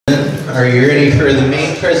Are you ready for the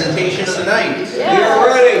main presentation of the night? Yeah.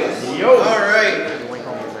 You're ready. Yo. All right.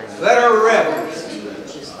 Let her rip.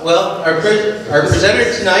 Well, our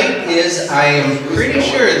presenter tonight is, I am pretty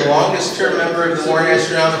sure, the longest term member of the Warren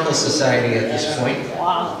Astronomical Society at this point.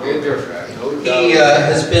 Wow. He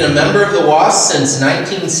has been a member of the WAS since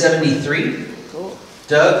 1973. Cool.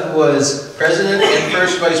 Doug was president and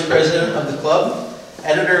first vice president of the club,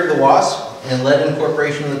 editor of the WASP, and led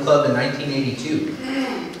incorporation of the club in 1982.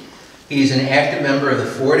 He's an active member of the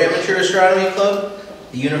Ford Amateur Astronomy Club,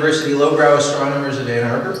 the University Lowbrow Astronomers of Ann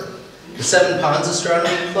Arbor, the Seven Ponds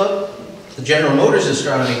Astronomy Club, the General Motors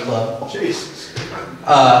Astronomy Club. Jesus.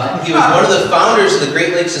 He was one of the founders of the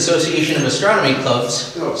Great Lakes Association of Astronomy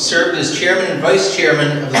Clubs, served as chairman and vice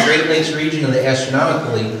chairman of the Great Lakes region of the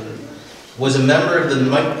Astronomical League, was a member of the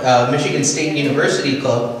Michigan State University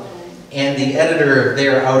Club, and the editor of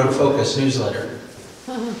their Out of Focus newsletter.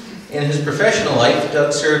 In his professional life,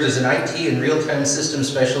 Doug served as an IT and real-time systems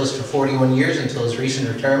specialist for 41 years until his recent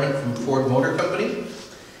retirement from Ford Motor Company,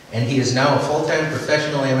 and he is now a full-time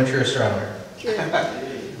professional amateur astronomer.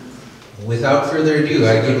 Without further ado,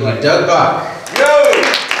 I give you Doug Bock. Yo!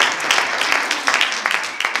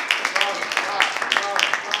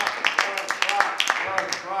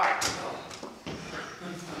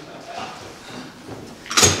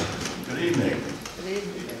 Good evening.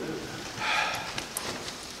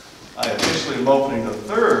 I officially am opening the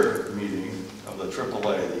third meeting of the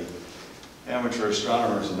AAA, the Amateur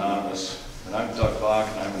Astronomers Anonymous, and I'm Doug Bock,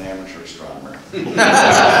 and I'm an amateur astronomer.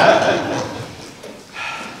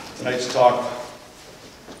 Tonight's talk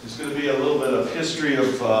is going to be a little bit of history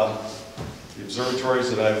of the observatories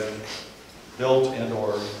that I've built and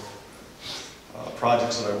or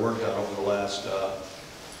projects that I've worked on over the last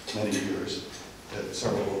many years at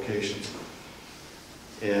several locations.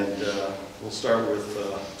 And we'll start with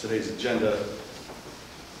today's agenda,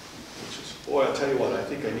 which is, boy, I'll tell you what, I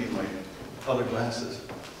think I need my other glasses.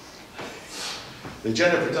 The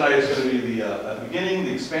agenda for tonight is going to be the beginning,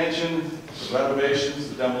 the expansion, the renovations,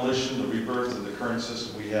 the demolition, the rebirth of the current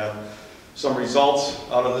system we have, some results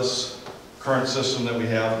out of this current system that we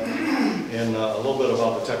have, and a little bit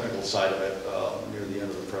about the technical side of it near the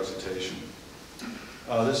end of the presentation.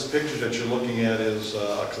 This picture that you're looking at is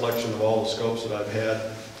a collection of all the scopes that I've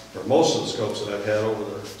had, or most of the scopes that I've had over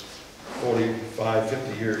the 45,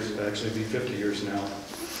 50 years, actually it'd be 50 years now,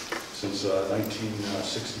 since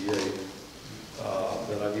 1968.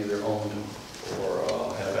 That I've either owned or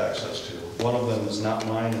have access to. One of them is not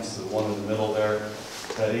mine, it's the one in the middle there.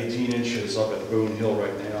 That 18 inches up at Boon Hill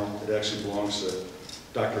right now. It actually belongs to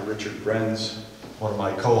Dr. Richard Brenz, one of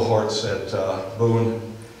my cohorts at Boone.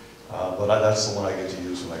 But that's the one I get to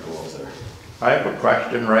use when I go up there. I have a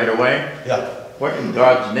question right away. Yeah. What in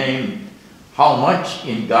God's name, how much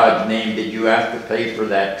in God's name did you have to pay for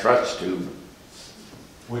that truss tube?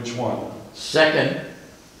 Which one? Second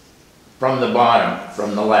from the bottom,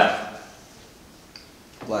 from the left.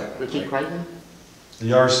 Ricky Crichton?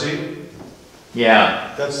 The RC?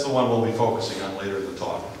 Yeah. That's the one we'll be focusing on later in the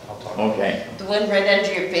talk. I'll talk about Okay. The one right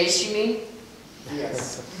under your face, you mean?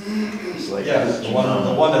 Yes. It's like yes, the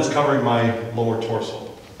one that's covering my lower torso.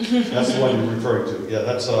 That's the one you're referring to. Yeah,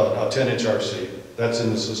 that's a 10-inch RC. That's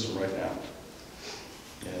in the system right now.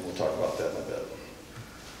 And we'll talk about that in a bit.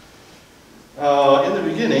 In the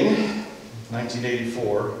beginning,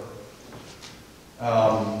 1984,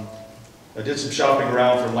 I did some shopping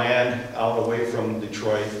around for land out away from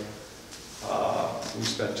Detroit. We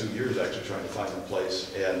spent 2 years actually trying to find a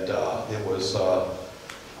place, and it was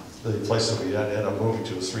the place that we ended up moving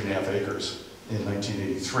to was 3.5 acres in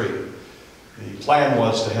 1983. The plan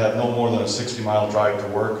was to have no more than a 60-mile drive to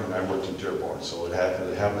work, and I worked in Dearborn, so it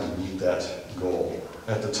happened to meet that goal.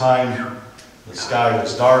 At the time, the sky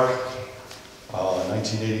was dark.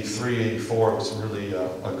 1983, 84, it was really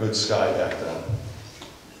a good sky back then.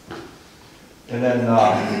 And then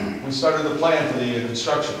we started the plan for the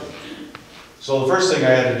construction. So the first thing I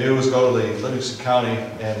had to do was go to the Livingston County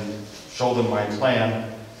and show them my plan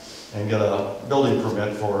and get a building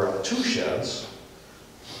permit for 2 sheds.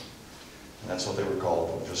 And that's what they were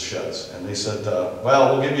called, just sheds. And they said,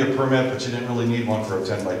 well, we'll give you a permit, but you didn't really need one for a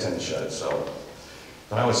 10-by-10 shed. So,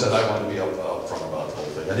 but I always said I wanted to be up front about the whole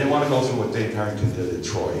thing. I didn't want to go through what Dave Harrington did in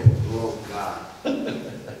Troy. Oh, God.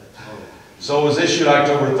 So it was issued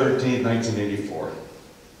October 13, 1984.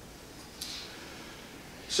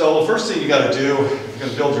 So the first thing you got to do if you're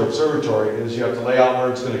going to build your observatory is you have to lay out where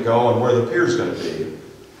it's going to go and where the pier is going to be.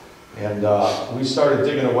 And we started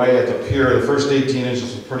digging away at the pier. The first 18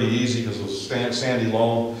 inches was pretty easy because it was sandy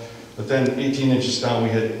loam. But then 18 inches down we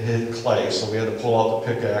had hit clay, so we had to pull out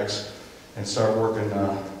the pickaxe and start working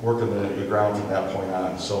the ground from that point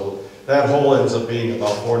on. So that hole ends up being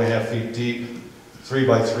about 4.5 feet deep, 3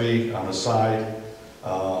 by 3 on the side,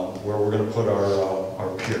 where we're going to put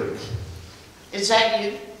our pier. Is that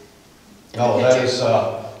you? No, that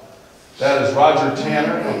is Roger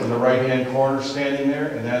Tanner up in the right-hand corner standing there,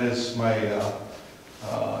 and that is my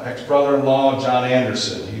ex-brother-in-law, John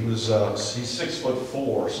Anderson. He's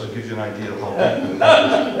 6'4", so it gives you an idea of how big.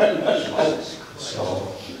 So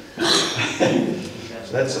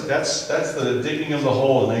that's the digging of the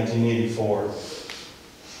hole in 1984,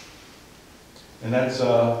 and that's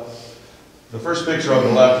the first picture on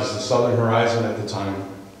the left is the southern horizon at the time.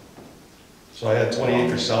 So I had 20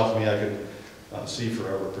 acres south of me I could see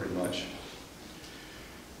forever, pretty much.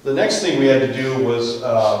 The next thing we had to do was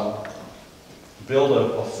build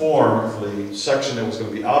a form for the section that was going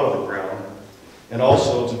to be out of the ground, and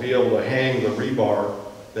also to be able to hang the rebar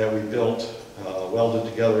that we built, welded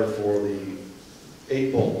together for the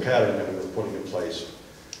 8-bolt pattern that we were putting in place.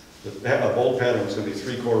 The bolt pattern was going to be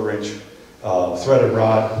 3/4 inch threaded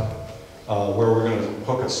rod, where we're going to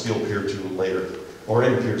hook a steel pier to later, or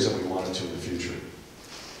any piers that we wanted to in the future.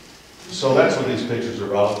 So that's what these pictures are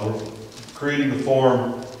about. We're creating the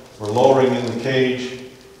form, we're lowering in the cage,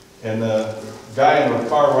 and the guy in the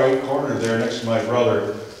far right corner there next to my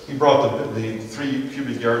brother, he brought the 3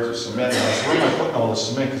 cubic yards of cement, and I said, where am I putting all this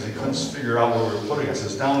cement? Because he couldn't figure out where we were putting it. I said,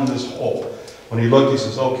 it's down in this hole. When he looked, he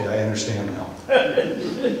says, okay, I understand now.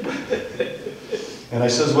 And I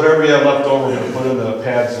says, whatever you have left over, we're going to put in the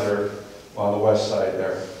pads that are on the west side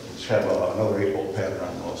there, which have another 8-bolt pattern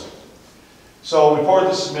on those. So we poured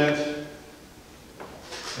the cement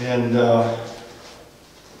and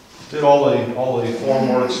did all the form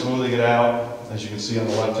work, smoothing it out. As you can see on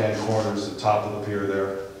the left-hand corner is the top of the pier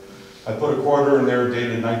there. I put a quarter in there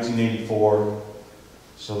dated 1984,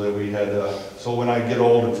 so that we had, so when I get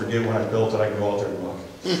old and forget when I built it, I can go out there and look.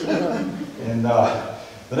 And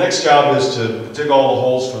the next job is to dig all the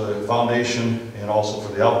holes for the foundation and also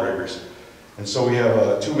for the outriggers. And so we have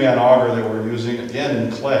a 2-man auger that we're using, again in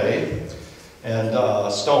clay and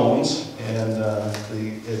stones. And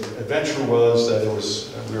the adventure was that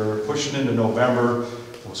we were pushing into November,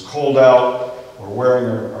 it was cold out, we're wearing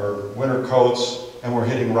our winter coats, and we're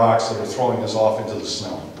hitting rocks that are throwing us off into the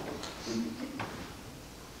snow.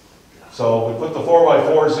 So we put the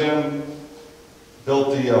 4x4s in,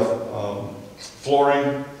 built the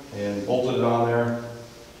flooring, and bolted it on there.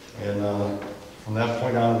 And from that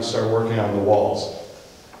point on, we started working on the walls.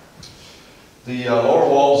 The lower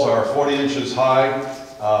walls are 40 inches high.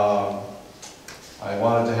 I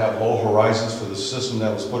wanted to have low horizons for the system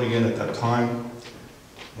that I was putting in at that time.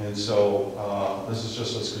 And so this is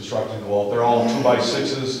just us constructing the wall. They're all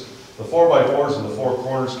 2x6s. The 4x4s in the 4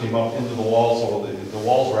 corners came up into the walls, so the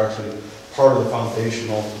walls were actually part of the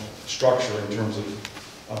foundational structure in terms of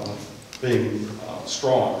being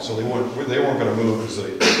strong. So they weren't going to move because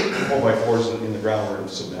the 4x4s in the ground were in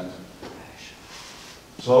cement.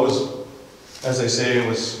 So it was, as they say, it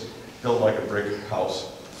was built like a brick house.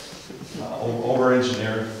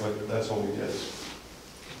 Over-engineered, but that's what we did.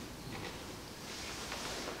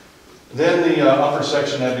 Then the upper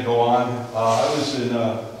section had to go on. I was in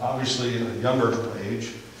obviously a younger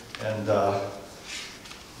age and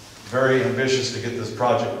very ambitious to get this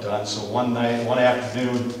project done. So one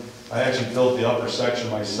afternoon, I actually built the upper section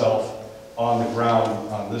myself on the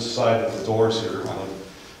ground on this side of the doors here.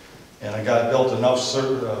 And I got built enough,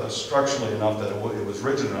 structurally enough that it was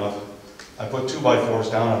rigid enough. I put 2x4s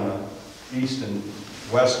down on the east and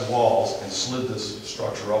west walls and slid this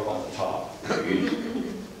structure up on the top.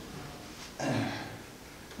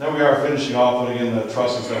 Then we are finishing off putting in the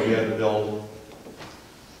trusses that we had to build.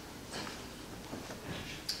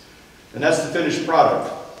 And that's the finished product.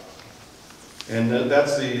 And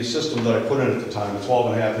that's the system that I put in at the time, a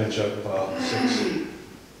 12.5-inch up 6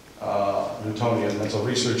 Newtonian. That's a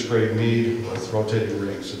research grade mead with rotating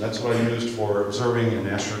rings. And that's what I used for observing and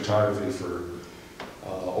astrophotography for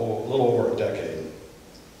a little over a decade.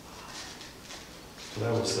 So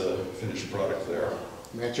that was the finished product there.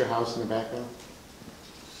 And that's your house in the background?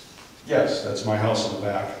 Yes, that's my house in the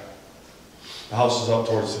back. The house is up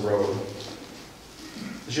towards the road.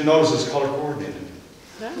 As you notice, it's color coordinated.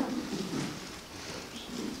 Yeah.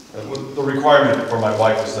 The requirement for my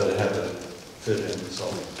wife was that it had to fit in.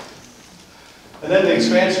 So. And then the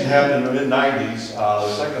expansion happened in the mid-90s.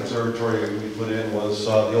 The second observatory we put in was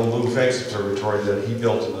the old Blue Face Observatory that he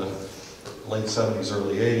built in the late 70s,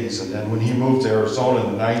 early 80s. And then when he moved to Arizona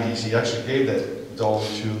in the 90s, he actually gave that dome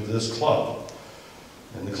to this club.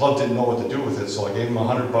 And the club didn't know what to do with it, so I gave him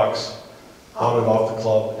 $100, bought it off the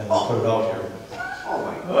club, and put it out here. Oh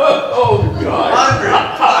my God. Oh, God. 100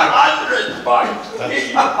 bucks. spikes.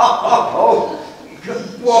 That's- Oh,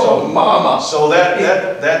 whoa, mama. So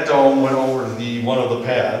that dome went over the one of the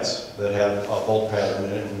pads that had a bolt pattern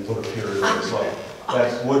in it, and we put a pier in it as well.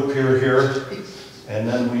 That wood pier here, and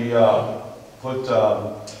then we put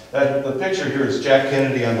the picture here is Jack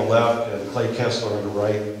Kennedy on the left and Clay Kessler on the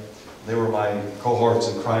right. They were my cohorts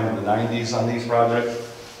in crime in the 90s on these projects.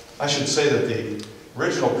 I should say that the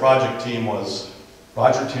original project team was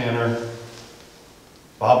Roger Tanner,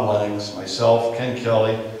 Bob Lennox, myself, Ken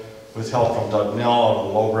Kelly, with help from Doug Nell out of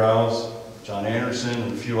the Lowbrows, John Anderson,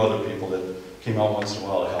 and a few other people that came out once in a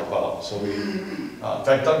while to help out. So we, in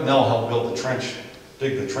fact, Doug Nell helped build the trench,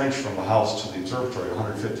 dig the trench from the house to the observatory,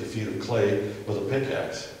 150 feet of clay with a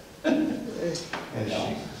pickaxe.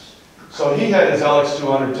 So he had his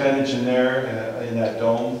LX200 10-inch in there, in that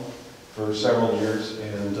dome, for several years,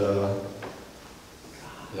 and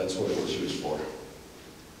that's what it was used for.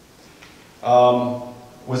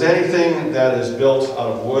 With anything that is built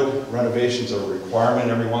out of wood, renovations are a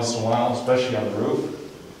requirement every once in a while, especially on the roof.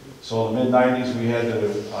 So in the mid-90s, we had to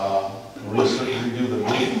redo the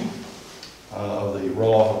roof of the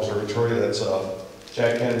roll-off observatory. That's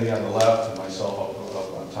Jack Kennedy on the left and myself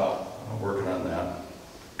up on top. I'm working on that.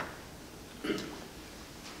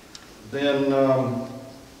 Then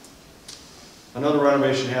another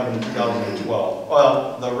renovation happened in 2012.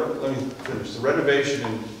 Well, let me finish. The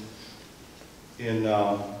renovation in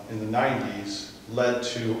the 90s led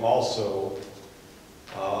to also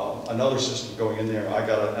another system going in there. I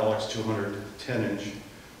got an LX200 10-inch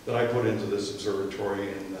that I put into this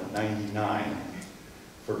observatory in '99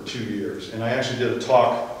 for 2 years. And I actually did a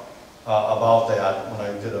talk about that when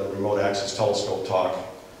I did a remote access telescope talk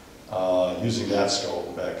using that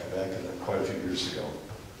scope back in quite a few years ago.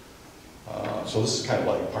 So this is kind of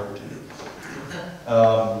like part two.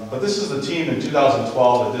 But this is the team in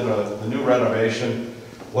 2012 that did the new renovation.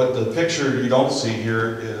 What the picture you don't see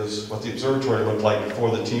here is what the observatory looked like before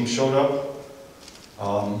the team showed up.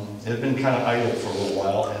 It had been kind of idle for a little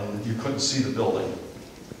while, and you couldn't see the building.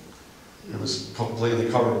 It was completely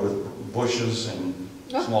covered with bushes and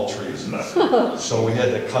small trees. So we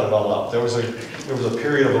had to cut it all out. There was a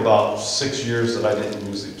period of about 6 years that I didn't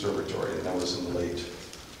use the observatory, and that was in the late,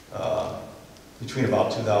 between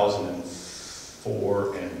about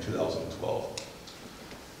 2004 and 2012.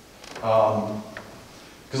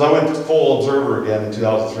 Because I went full observer again in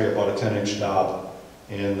 2003. I bought a 10-inch knob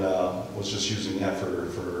and was just using that for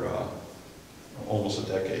almost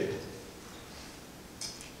a decade.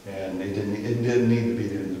 And it didn't need to be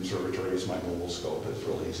in the observatory. It was my mobile scope. It's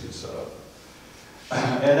real easy to set up.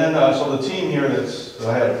 And then, so the team here that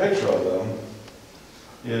I had a picture of them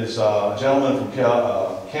is a gentleman from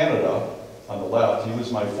Canada on the left. He was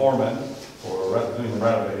my foreman for doing the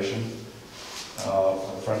renovation, a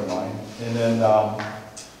friend of mine. And then,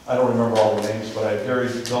 I don't remember all the names, but I have Gary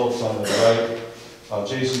Phillips on the right.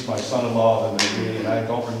 Jason's my son-in-law, then me, and I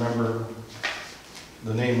don't remember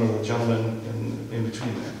the name of the gentleman in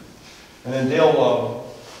between there. And then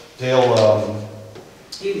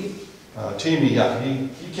Teamy, yeah, he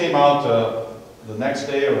came out the next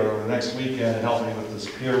day or the next weekend and helped me with this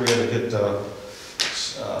pier. We had to get a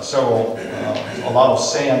lot of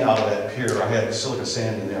sand out of that pier. I had silica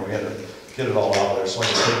sand in there. We had to get it all out of there so I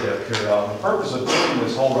could take that pier out. And the purpose of doing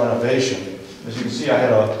this whole renovation, as you can see, I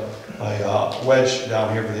had a wedge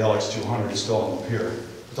down here for the LX200 still on the pier.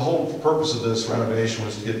 But the whole purpose of this renovation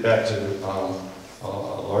was to get back to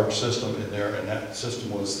a large system in there, and that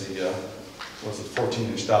system was the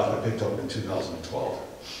 14-inch dot that I picked up in 2012,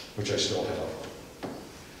 which I still have.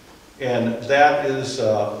 And that is,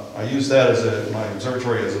 I use that as my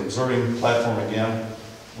observatory as an observing platform again,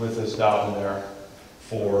 with this dot in there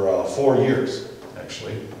for 4 years,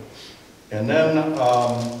 actually. And then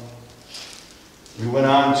we went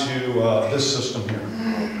on to this system here.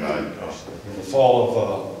 In the fall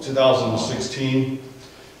of 2016,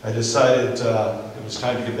 I decided it was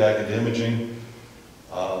time to get back into imaging.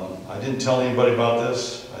 I didn't tell anybody about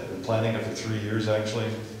this. I'd been planning it for 3 years, actually.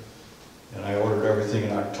 And I ordered everything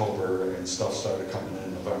in October, and stuff started coming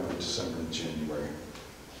in November, December, and January.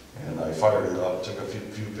 And I fired it up, took a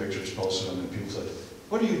few pictures, posted them, and people said,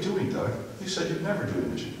 "What are you doing, Doug? You said you'd never do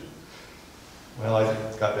imaging." Well, I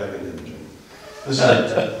got back into imaging. This is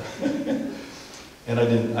and I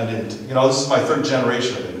didn't, you know, this is my 3rd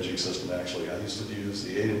generation of imaging system, actually. I used to use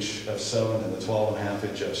the 8-inch f7 and the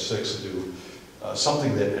 12.5-inch f6 to do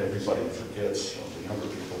something that everybody forgets, the younger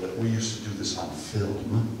people, that we used to do this on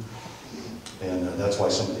film. And that's why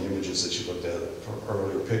some of the images that you looked at for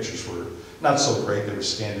earlier pictures were not so great. They were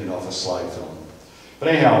scanned off a slide film. But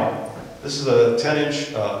anyhow, this is a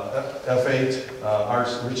 10-inch f8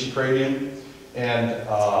 Ritchie Cranium. And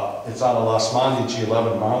it's on a Lasmandia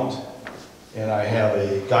G11 mount, and I have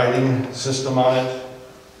a guiding system on it,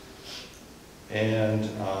 and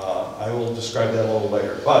I will describe that a little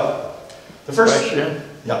later. But the first Question?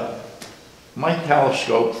 Yeah. My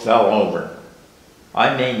telescope fell over.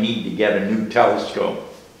 I may need to get a new telescope.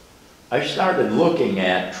 I started looking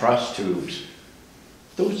at truss tubes.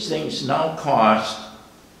 Those things now cost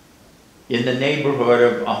in the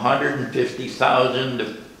neighborhood of $150,000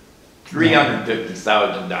 to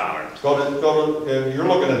 $350,000. You're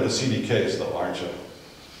looking at the CDKs though, aren't you?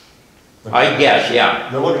 I guess,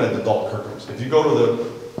 yeah. You're looking at the adult Kirkhams. If you go to the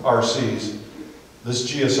RCs, this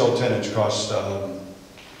GSO 10-inch cost,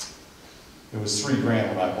 it was $3 grand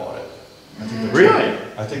when I bought it. Really?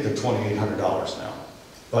 I think they're $2,800 now.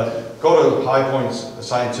 But go to High Point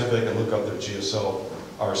Scientific and look up their GSO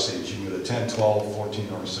RCs. You can get a 10, 12,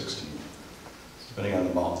 14, or 16, depending on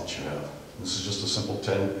the mount that you have. This is just a simple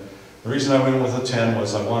 10. The reason I went with a 10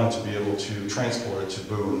 was I wanted to be able to transport it to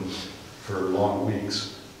Boone for long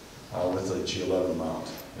weeks with a G11 mount.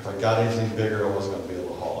 If I got anything bigger, I wasn't going to be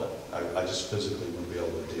able to haul it. I just physically wouldn't be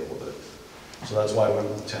able to deal with it. So that's why I went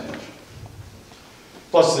with the 10-inch.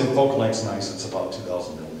 Plus the focal length's nice, it's about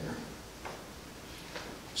 2,000 millimeter.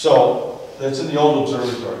 So, that's in the old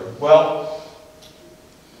observatory. Well,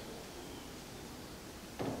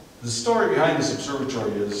 the story behind this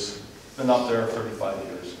observatory has been up there 35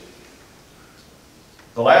 years.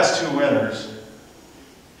 The last 2 winters,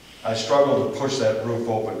 I struggled to push that roof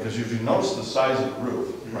open, because if you notice the size of the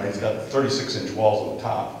roof, right, it's got 36-inch walls on the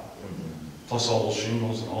top, plus all those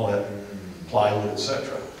shingles and all that plywood,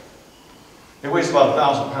 etc. It weighs about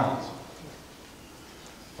 1,000 pounds.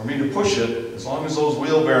 For me to push it, as long as those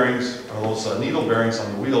wheel bearings, or those needle bearings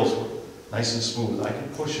on the wheels were nice and smooth, I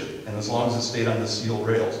could push it. And as long as it stayed on the steel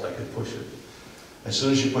rails, I could push it. As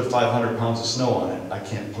soon as you put 500 pounds of snow on it, I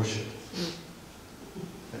can't push it.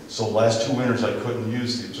 So the last 2 winters, I couldn't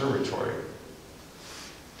use the observatory.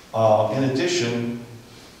 In addition,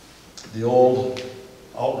 the old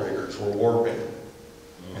outriggers were warping.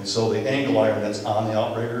 And so the angle iron that's on the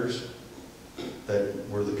outriggers, that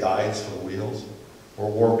were the guides for the wheels, were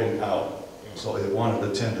warping out. So it wanted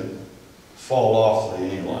to tend to fall off the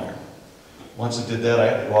angle iron. Once it did that, I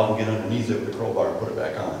had to go out and get underneath it with a crowbar and put it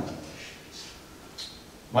back on.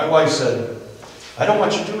 My wife said, I don't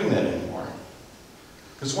want you doing that anymore.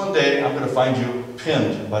 Because one day I'm going to find you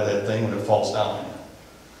pinned by that thing when it falls down.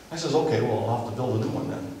 I says, okay, well, I'll have to build a new one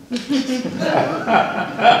then.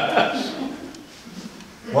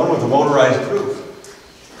 One with a motorized roof.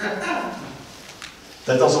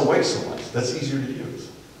 That doesn't weigh so much. That's easier to use.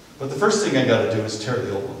 But the first thing I got to do is tear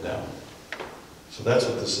the old one down. So that's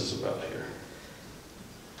what this is about here.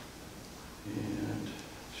 And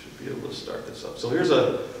should be able to start this up. So here's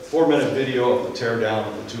a 4-minute video of the tear down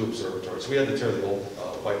of the 2 observatories. We had to tear the old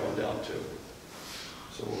white one down too.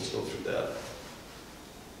 So we'll just go through that.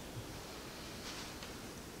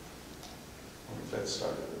 I wonder if that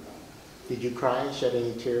started or not. Did you cry, shed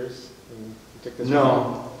any tears when you took this one?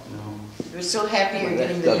 No. You're so happy you're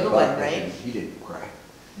getting the new one, right? He didn't cry. I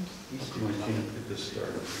can't get this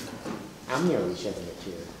started. I'm nearly shedding a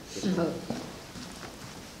tear.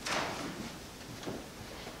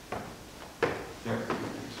 There.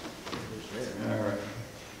 All right.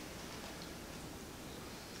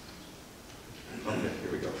 Okay,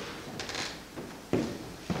 here we go.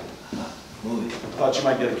 Movie. Thought you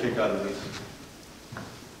might get a kick out of this.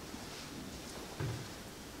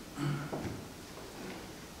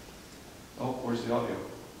 Oh, where's the audio?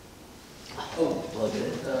 Oh, plug it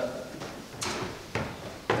in.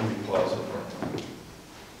 Let me pause it.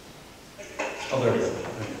 Oh, there we go.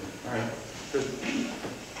 All right, good.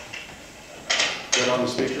 Get on the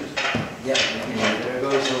speakers? Yeah, there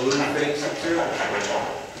goes the lunar phase observatory.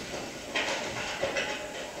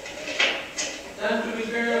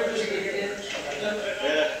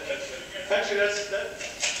 Yeah. Actually, that's that.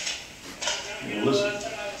 You listen.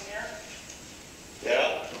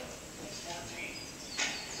 Yeah.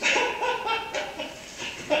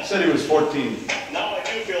 Said he was 14. Now I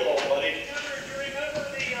do feel old, buddy.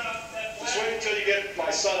 Just wait until you get my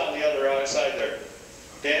son on the other side there.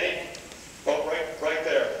 Danny? Oh, right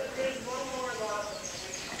there.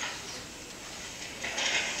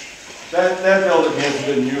 That building hasn't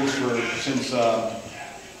been used since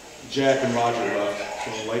Jack and Roger left,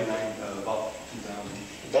 so late night, about 2000.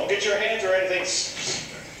 Don't get your hands or anything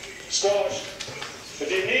squashed.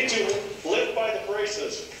 If you need to, lift by the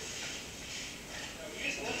braces.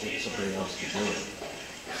 Get somebody else to do it.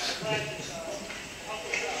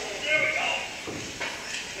 There we go.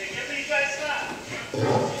 Hey, give these guys stop.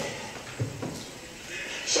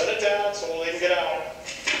 Set it down so we'll even get out.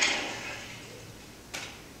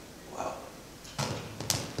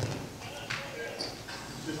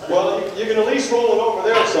 Well, you can at least roll it over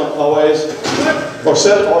there some ways, or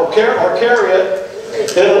set, or carry it.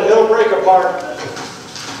 It'll break apart.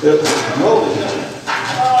 Roll it.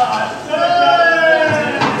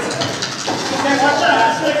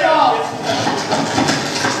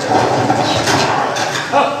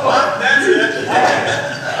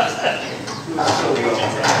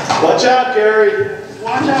 Watch out, Gary.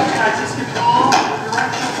 Watch out, guys. It's going to go all the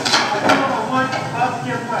direction. I don't know what about to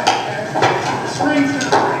give way. Okay? The spring's going to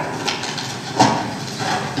break.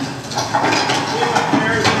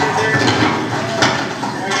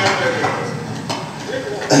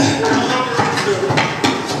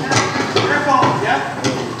 Careful. Yep.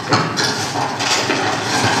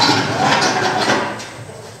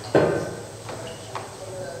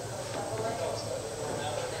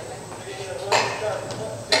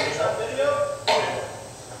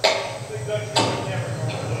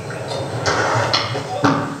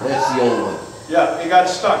 That's the old one. Yeah, it got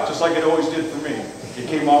stuck, just like it always did for me. It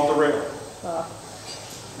came off the rail.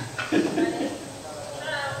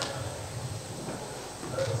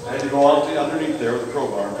 I had to go out underneath there with a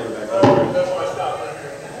crowbar and put it back on. That's why I stopped right here.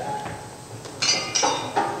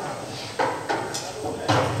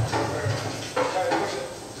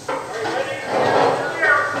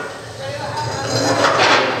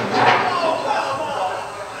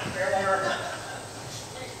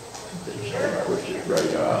 Push it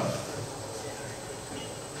right off.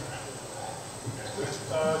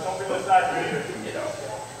 Don't be this side for either.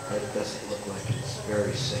 That doesn't look like it's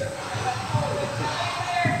very safe.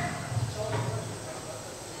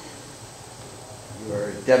 You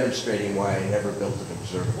are demonstrating why I never built an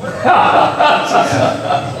observatory.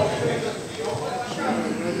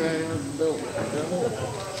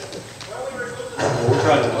 We're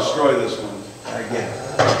trying to destroy this one. I get it.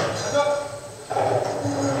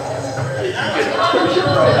 Push it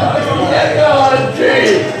right off. Yeah,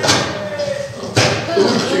 gee.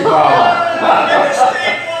 Uchi Mama.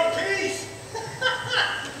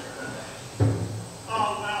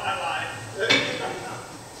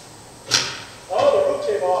 Oh, the roof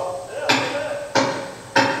came off. Yeah, look at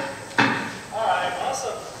that. All right,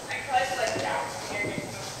 awesome.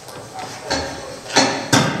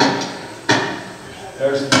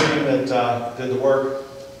 There's the team that did the work.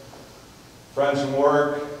 Friends from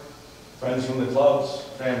work, friends from the clubs,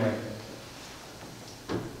 family.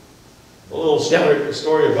 A little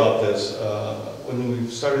story about this. When we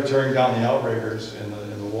started tearing down the outriggers in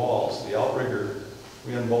the walls, the outrigger,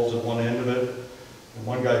 we unbolted one end of it, and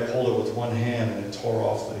one guy pulled it with one hand and it tore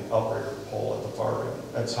off the outrigger pole at the far end.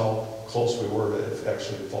 That's how close we were to it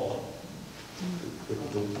actually falling.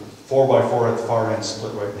 The 4x4 at the far end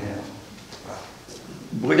split right in half.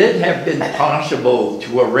 Would it have been possible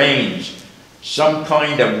to arrange some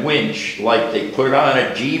kind of winch like they put on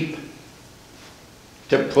a Jeep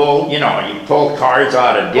to pull, you know, you pull cars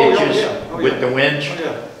out of ditches with the winch? Oh,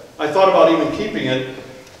 yeah. I thought about even keeping it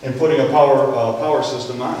and putting a power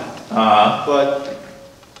system on it. But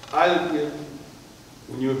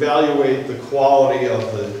when you evaluate the quality of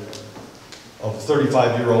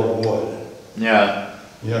 35-year-old wood, Yeah.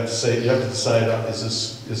 you have to decide, is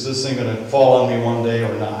this thing going to fall on me one day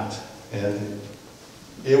or not? And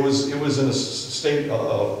it was in a state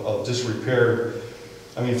of disrepair.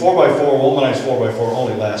 I mean, 4x4, womanized 4x4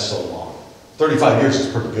 only lasts so long. 35 years is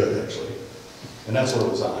pretty good, actually. And that's what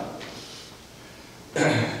it was on.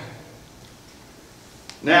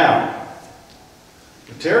 Now,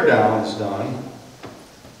 the teardown is done.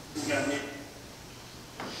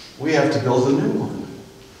 We have to build a new one.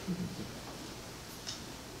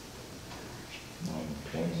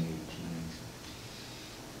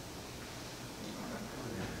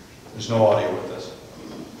 There's no audio with this.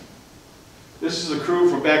 This is a crew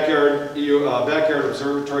from backyard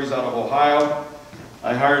observatories out of Ohio.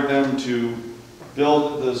 I hired them to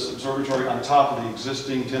build this observatory on top of the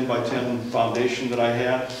existing 10x10 foundation that I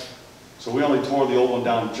had. So we only tore the old one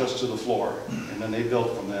down just to the floor, and then they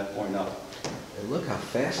built from that point up. And look how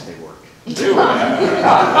fast they work.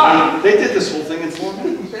 They did this whole thing in 4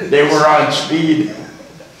 minutes. They were on speed.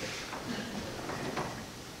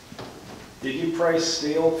 Did you price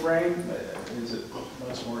steel frame? Is it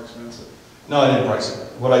much more expensive? No, I didn't price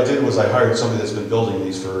it. What I did was I hired somebody that's been building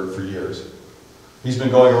these for years. He's been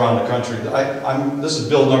going around the country. This is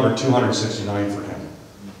build number 269 for him.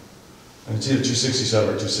 And it's either 267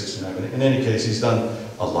 or 269, but in any case, he's done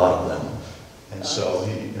a lot of them. And so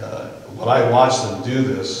when I watched them do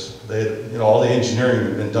this, all the engineering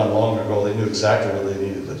had been done long ago. They knew exactly what they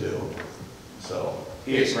needed to do. So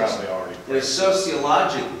He is probably already. It's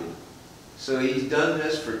sociologically. So he's done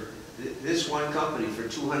this for this one company for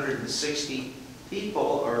 260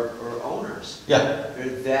 people or owners. Yeah. There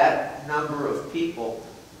are that number of people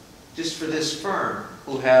just for this firm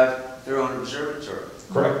who have their own observatory.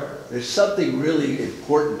 Correct. There's something really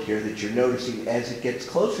important here that you're noticing as it gets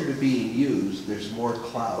closer to being used, there's more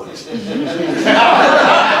clouds.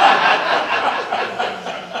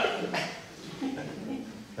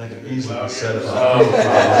 That could easily be said about.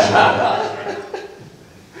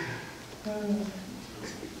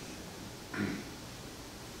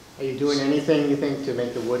 Are you doing anything, you think, to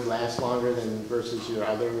make the wood last longer than versus your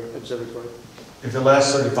other observatory? If it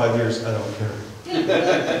lasts 35 years, I don't care.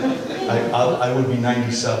 I would be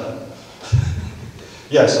 97.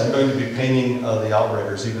 Yes, I'm going to be painting the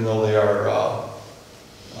outriggers, even though they are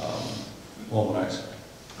womanized.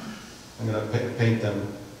 I'm going to paint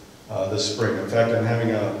them this spring. In fact, I'm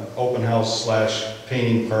having an open house /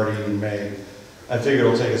 painting party in May. I figure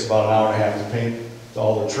it'll take us about an hour and a half to paint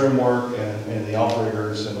all the trim work and the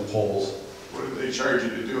outriggers and the poles. What did they charge you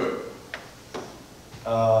to do it?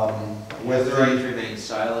 With the right to remain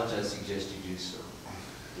silent, I suggest you do so.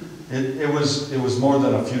 It was more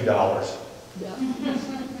than a few dollars. Yeah.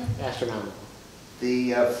 Astronomical.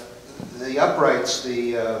 The uprights,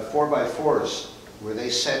 the 4x4s, were they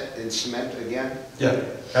set in cement again? Yeah,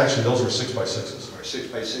 actually those are 6x6s. Or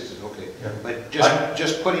 6x6s, okay. Yeah. But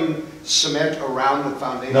just putting cement around the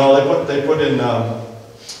foundation? No, they put in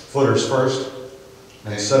footers first,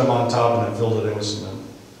 and Okay. set them on top, and then filled it in with cement.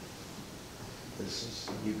 This is,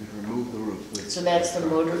 you could remove the roof with. So that's the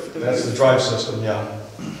motor for the That's the roof? drive system, yeah.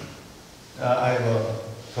 I have a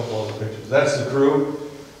couple other pictures. That's the crew.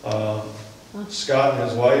 Scott and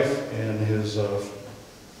his wife and his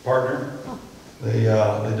partner. They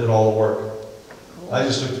did all the work. I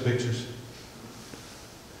just took the pictures.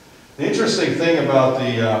 The interesting thing about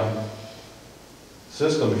the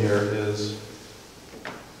system here is,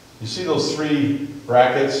 you see those 3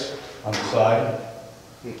 brackets on the side?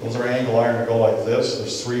 Those are angle iron that go like this.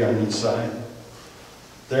 There's 3 on each side.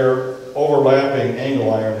 They're overlapping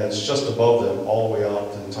angle iron that's just above them all the way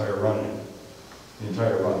out the entire running. The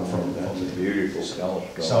entire run from That's a beautiful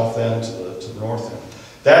telescope. south end to the north end.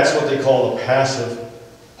 That's what they call a passive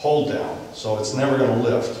hold down. So it's never going to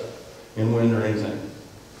lift in wind or anything.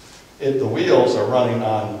 The wheels are running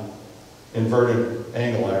on inverted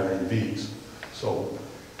angle iron in V's. So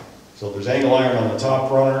there's angle iron on the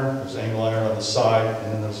top runner, there's angle iron on the side,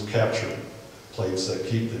 and then there's capture plates that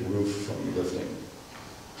keep the roof from lifting.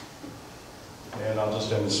 And I'll just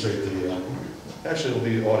demonstrate actually it'll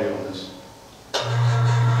be audio on this.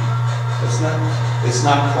 It's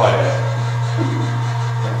not quiet.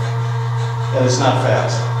 And it's not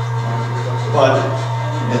fast. But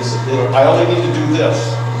I only need to do this.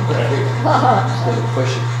 Instead of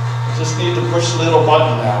pushing. I just need to push the little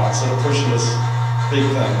button now instead of pushing this big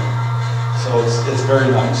thing. So it's very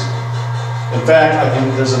nice. In fact,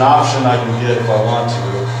 there's an option I can get if I want to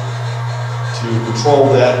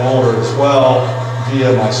control that motor as well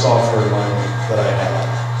via my software that I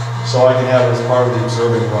have. So I can have it as part of the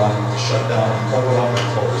observing run to shut down and open up and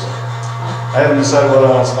close. I haven't decided whether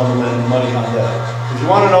I want to spend money on that. If you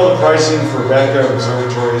want to know the pricing for backyard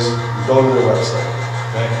observatories, go to their website.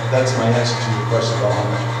 Okay? That's my answer to your question about how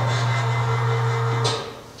much it costs.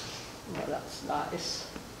 Oh, that's nice.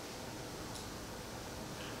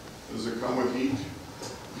 Does it come with heat?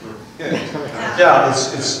 Yeah,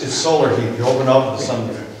 it's solar heat. You open up the sun.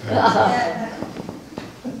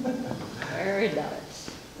 Very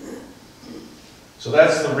nice. So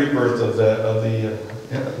that's the rebirth of the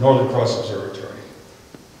Northern Cross Observatory.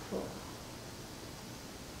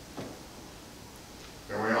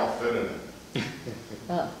 And we all fit in it.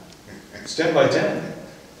 It's 10 by 10.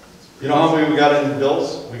 You know how many we got in the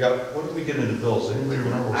bills? What did we get into bills? Anybody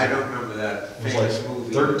remember? I don't remember that It was famous like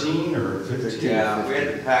movie. 13 or 15? Yeah, we had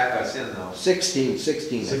to pack us in though. 16.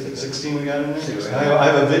 16 we got in there? 16. I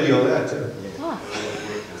have a video of that too.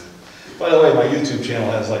 By the way, my YouTube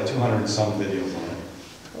channel has like 200 and some videos on it.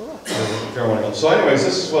 If you want to know. So anyways,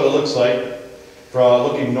 this is what it looks like from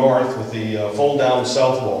looking north with the fold down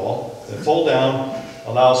south wall. The fold down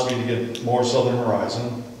allows me to get more southern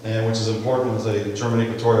horizon, and which is important with a German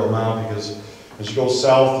equatorial mount, because as you go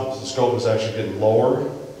south, the scope is actually getting lower,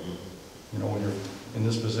 you know, when you're in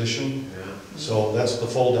this position. So that's what the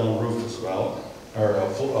fold down roof is about, or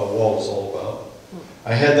wall is all about.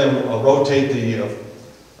 I had them rotate the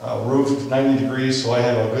roof 90 degrees, so I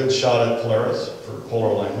have a good shot at Polaris for polar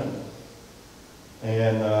alignment.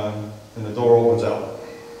 And the door opens out.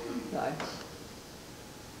 Nice.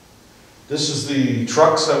 This is the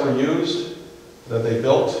trucks that were used, that they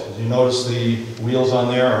built. As you notice, the wheels on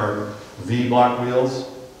there are V-block wheels.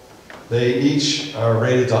 They each are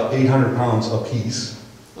rated to 800 pounds a piece.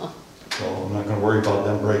 So I'm not going to worry about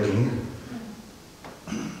them breaking.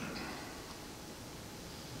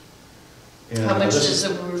 And How much this- does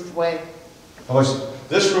the roof weigh? How much?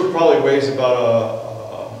 This roof probably weighs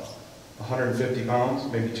about 150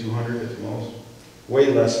 pounds, maybe 200 at the most.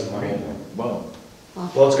 Way less than mine. Wow.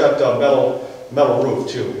 Well, it's got metal roof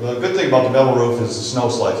too. The good thing about the metal roof is the snow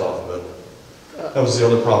slides off of it. That was the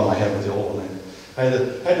other problem I had with the old one. I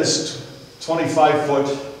had this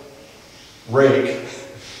 25-foot rake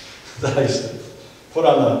that I used to put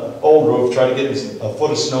on the old roof, try to get a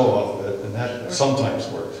foot of snow off of it, and that sometimes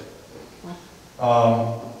worked.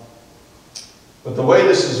 But the way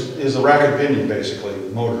this is a racket pinion, basically,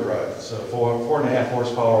 motor drive. It's 4.5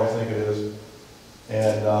 horsepower, I think it is.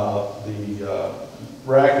 And the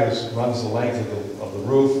rack runs the length of the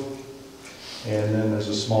roof, and then there's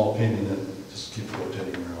a small pinion that just keeps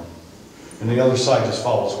rotating around. And the other side just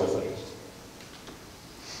follows with it.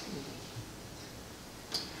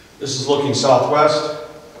 This is looking southwest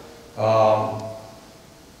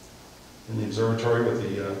in the observatory with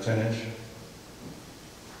the 10-inch.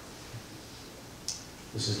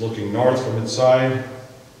 This is looking north from inside.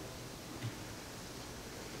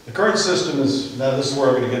 The current system is, now this is where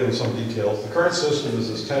I'm going to get into some details. The current system is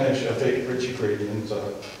this 10-inch F8 Ritchie gradient,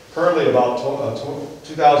 currently about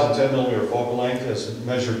 2010 millimeter focal length as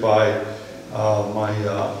measured by my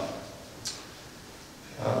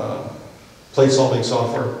plate solving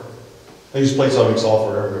software. I use plate solving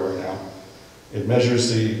software everywhere now. It measures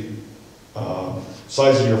the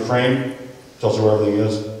size of your frame, tells you where everything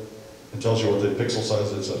is, it tells you what the pixel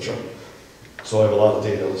size is, etc. So I have a lot of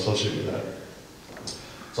data associated with that.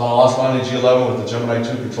 So on a Lost Mine G11 with the Gemini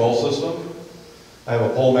 2 control system. I have a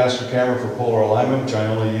pole master camera for polar alignment, which I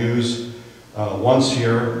only use once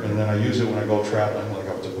here, and then I use it when I go traveling, like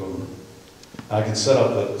up to Boone. I can set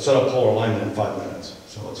up polar alignment in 5 minutes,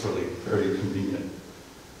 so it's really very convenient.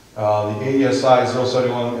 The AESI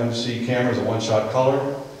 071 MC camera is a one-shot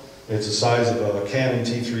color. It's the size of a Canon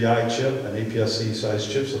T3i chip, an APS-C size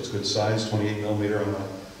chip, so it's good size, 28 millimeter on the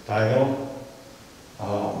diagonal.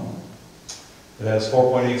 It has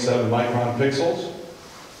 4.87 micron pixels.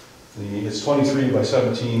 It's 23 by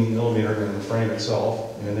 17 millimeter in the frame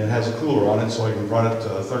itself, and it has a cooler on it so I can run it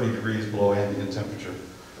 30 degrees below ambient temperature,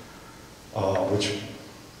 which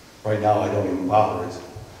right now I don't even bother it.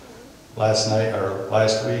 Last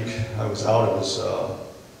week I was out, it was a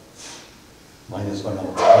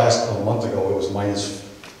month ago it was minus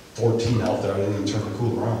 14 out there. I didn't even turn the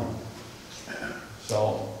cooler on.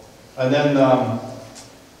 So, and then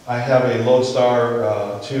I have a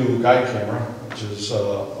Lodestar 2 guide camera, which is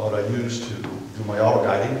what I use to do my auto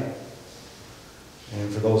guiding.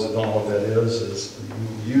 And for those that don't know what that is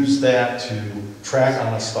you use that to track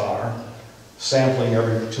on a star, sampling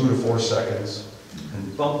every 2 to 4 seconds,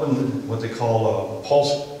 and bumping what they call a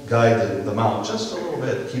pulse guide the mount just a little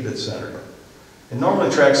bit to keep it centered. It normally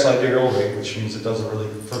tracks sidereal rate, which means it does a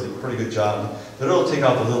pretty good job, but it'll take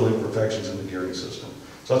out the little imperfections in the gearing system.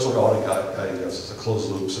 So that's what auto guiding does. It's a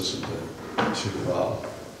closed loop system to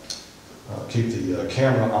keep the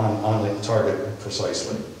camera on the target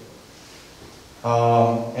precisely.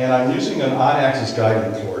 And I'm using an on-axis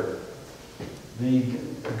guiding port. The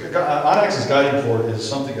on-axis guiding port is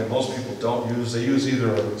something that most people don't use. They use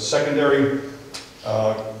either a secondary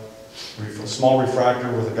small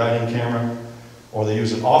refractor with a guiding camera, or they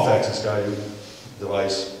use an off-axis guiding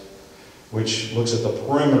device, which looks at the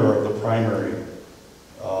perimeter of the primary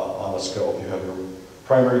on the scope. You have your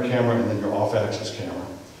primary camera and then your off-axis camera.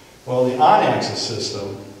 Well, the on-axis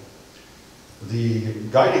system, the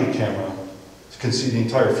guiding camera can see the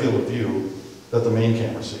entire field of view that the main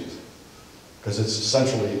camera sees, because it's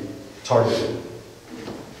centrally targeted.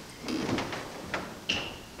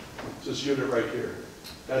 This unit right here,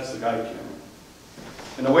 that's the guide camera.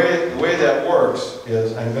 And the way that works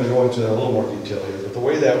is, I'm going to go into a little more detail here, but the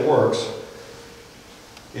way that works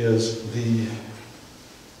is the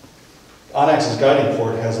on-axis guiding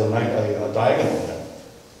port has a diagonal in it,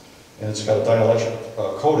 and it's got a dielectric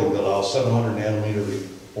coating that allows 700 nanometer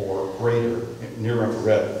or greater near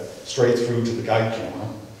infrared straight through to the guide camera,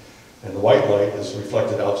 and the white light is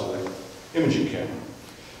reflected out to the imaging camera.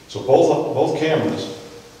 So both cameras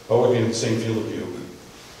are looking at the same field of view,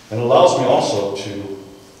 and it allows me also to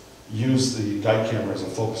use the guide camera as a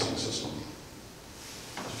focusing system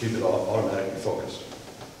to keep it automatically focused.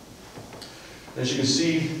 As you can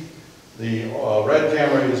see, the red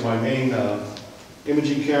camera is my main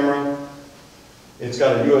imaging camera. It's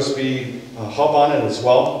got a USB hub on it as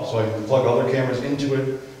well, so I can plug other cameras into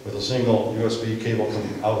it with a single USB cable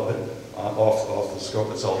coming out of it, off the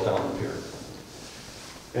scope itself down up here.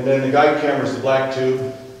 And then the guide camera is the black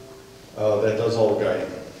tube that does all the guiding.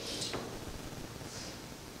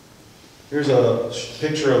 Here's a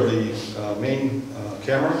picture of the main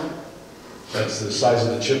camera. That's the size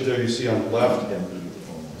of the chip there you see on the left.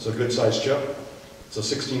 It's a good sized chip. It's a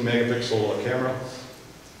 16 megapixel camera.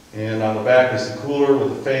 And on the back is the cooler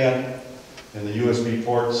with the fan and the USB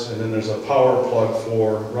ports. And then there's a power plug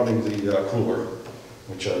for running the cooler,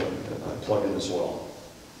 which I plug in as well.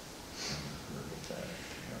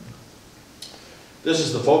 This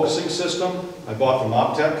is the focusing system I bought from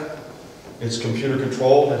Optech. It's computer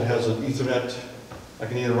controlled. It has an Ethernet. I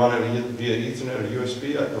can either run it via Ethernet or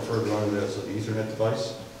USB. I prefer to run it as an Ethernet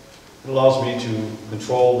device. It allows me to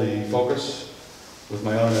control the focus with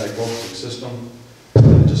my automatic focusing system.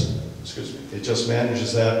 It just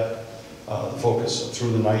manages that the focus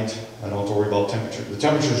through the night. I don't have to worry about temperature. The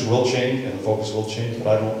temperatures will change and the focus will change,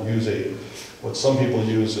 but I don't use what some people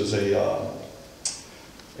use is a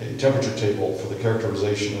temperature table for the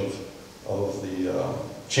characterization of the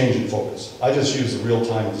change in focus. I just use the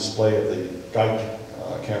real-time display of the guide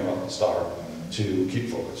camera star to keep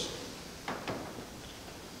focus.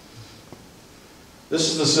 This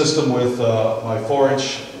is the system with my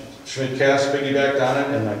 4-inch shrink cast piggybacked on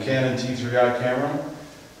it and my Canon T3i camera,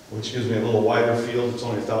 which gives me a little wider field. It's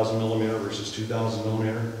only 1,000 millimeter versus 2,000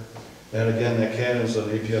 millimeter. And again, that Canon is an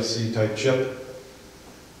APS-C type chip.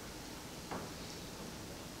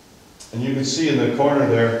 And you can see in the corner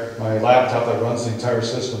there, my laptop that runs the entire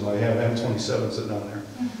system. I have M27 sitting on there.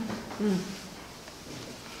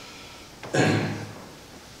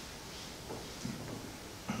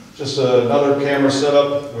 Just another camera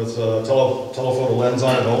setup with a telephoto lens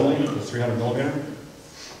on it only, with 300 millimeter.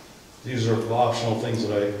 These are optional things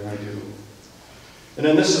that I do. And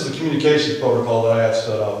then this is the communications protocol that I have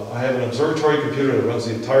set up. I have an observatory computer that runs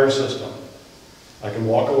the entire system. I can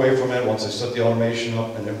walk away from it once I set the automation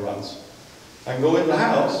up and it runs. I can go in the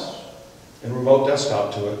house and remote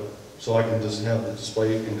desktop to it, so I can just have the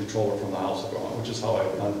display and controller from the house go on, which is how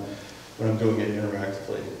I've done when I'm doing it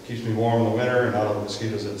interactively. It keeps me warm in the winter and out of the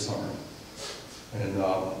mosquitoes in the summer. And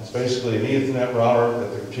it's basically an Ethernet router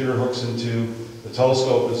that the computer hooks into. The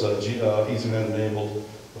telescope is Ethernet enabled.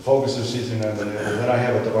 The focus is Ethernet enabled. And then I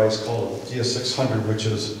have a device called a DS600, which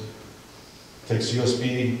takes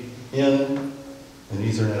USB in and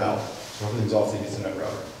Ethernet out. So everything's off the Ethernet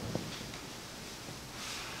router.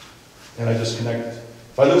 And I just connect.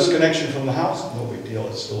 If I lose connection from the house, no big deal,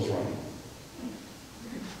 it still's running.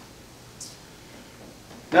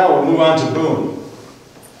 Now we'll move on to Boon.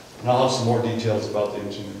 And I'll have some more details about the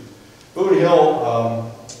engineering. Boon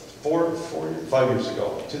Hill, 5 years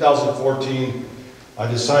ago, 2014, I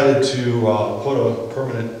decided to put a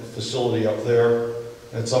permanent facility up there.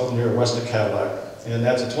 It's up near west of Cadillac. And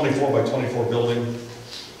that's a 24 by 24 building.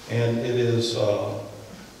 And it is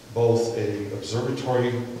both an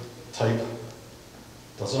observatory type,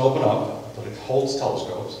 doesn't open up, but it holds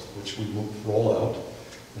telescopes, which we will roll out.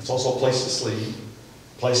 It's also a place to sleep,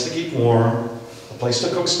 a place to keep warm, a place to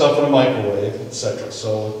cook stuff in a microwave, etc.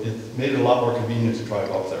 So it made it a lot more convenient to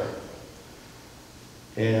drive up there.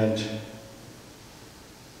 And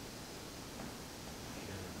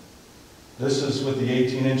this is with the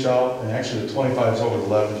 18-inch out, and actually the 25 is over the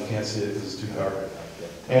left, and you can't see it because it's too dark.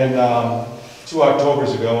 And 2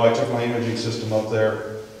 Octobers ago, I took my imaging system up there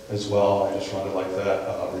as well. I just run it like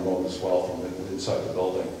that, remote as well from inside the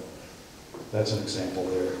building. That's an example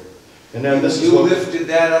there. And then this is You lifted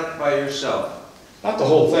that up by yourself? Not the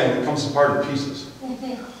whole thing, it comes apart in pieces.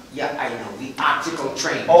 Yeah, I know, the optical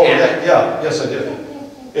train. Oh, yeah, yes I did.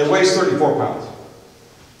 It weighs 34 pounds.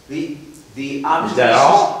 The optical Is that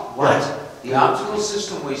all? What? Yeah. The optical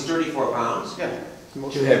system weighs 34 pounds? Yeah.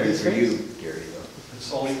 Too heavy for you, Gary, though. It's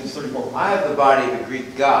 34 pounds. I have the body of a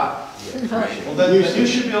Greek god. Well, then you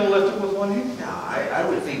should be able to lift it with one hand. No, I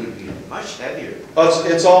would think it would be much heavier.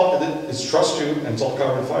 It's truss tube and it's all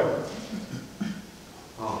carbon fiber.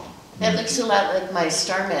 Oh. That looks a lot like my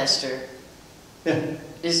Starmaster. Yeah.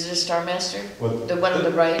 Is it a Starmaster? What? The one on the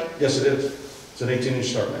right? Yes, it is. It's an 18-inch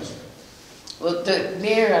Starmaster. Well, the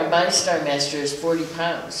mirror on my Starmaster is 40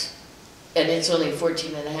 pounds, and it's only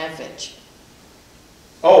 14 and a half inch.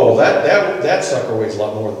 Oh, that sucker weighs a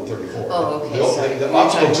lot more than 34. Oh, okay, sorry. The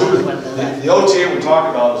optical tube, the OTA we're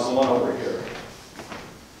talking about is the one over here.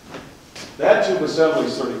 That tube assembly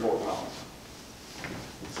is 34 pounds.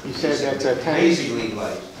 You said that's a 10? Amazingly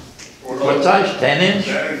light. What size, 10 inch?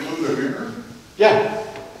 Does that include the mirror? Yeah.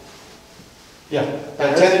 Yeah,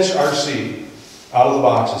 that 10-inch RC out of the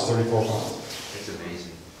box is 34 pounds. It's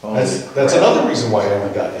amazing. That's another reason why I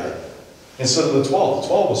only got here. Instead of the 12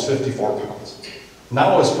 was 54 pounds.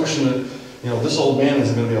 Now I was pushing it, this old man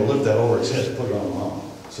isn't going to be able to lift that over his head to put it on the mount.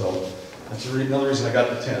 So that's another reason I got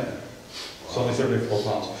the 10. It's only 34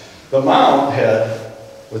 pounds. The mount head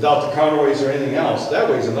without the counterweights or anything else, that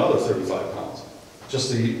weighs another 35 pounds.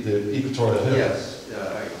 Just the equatorial hill. Yes,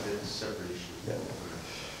 that's a separate issue. Yeah.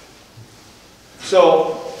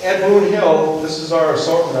 So at Boon Hill, this is our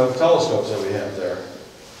assortment of telescopes that we have there.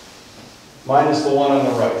 Minus the one on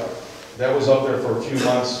the right. That was up there for a few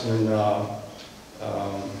months when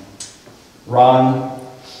Ron,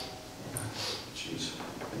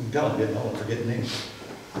 I'm getting old, forgetting names.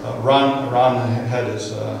 Ron had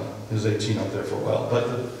his 18 up there for a while. But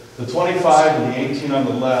the 25 and the 18 on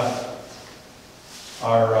the left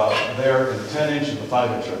are there, and the 10-inch and the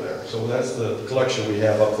 5-inch are there. So that's the collection we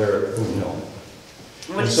have up there at Boon Hill.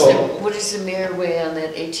 What does the mirror weigh on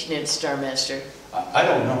that 18-inch Starmaster? I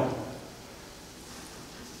don't know.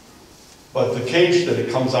 But the cage that it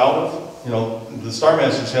comes out of, you know, the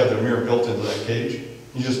Starmasters have their mirror built into that cage.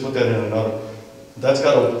 You just put that in another. That's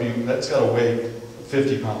got to weigh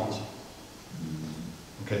 50 pounds.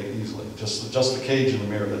 Okay, easily. Just the cage and the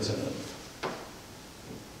mirror that's in it.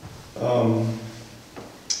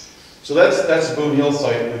 So that's the Boon Hill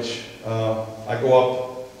site, which I go up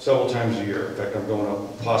several times a year. In fact, I'm going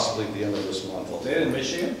up possibly at the end of this month. Is that in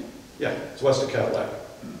Michigan? Yeah, it's west of Cadillac.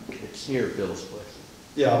 It's near Bill's place.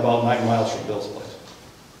 Yeah, about 9 miles from Bill's place.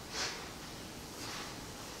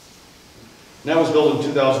 And that was built in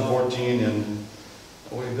 2014, and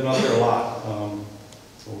we've been up there a lot over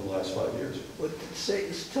the last 5 years.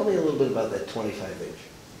 Tell me a little bit about that 25-inch.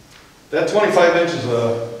 That 25-inch is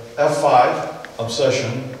a F5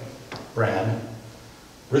 Obsession brand.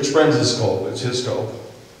 Rich Bren's his scope, it's his scope.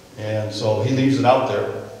 And so he leaves it out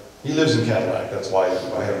there. He lives in Cadillac, that's why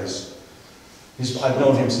I have his, I've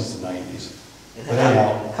known him since the 90s. And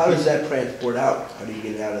how does that transport out? How do you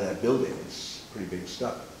get it out of that building? It's pretty big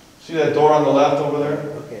stuff. See that door on the left over there?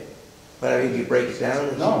 Okay. But I mean, do you break it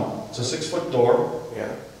down? No, it's a 6-foot door.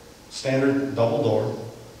 Yeah. Standard double door.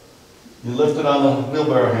 You lift it on the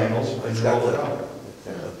wheelbarrow handles and you roll it out.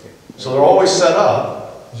 Okay. So they're always set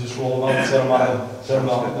up. You just roll them up, set them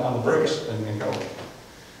on the bricks and go.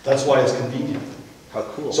 That's why it's convenient. How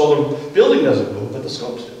cool. So the building doesn't move, but the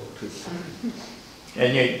scopes do.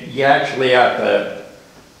 And you actually have to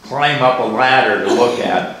climb up a ladder to look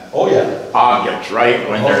at objects, right?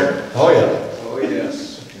 When they're Oh yeah. Oh,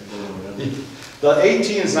 yes. The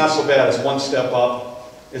 18 is not so bad. It's one step up.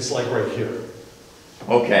 It's like right here.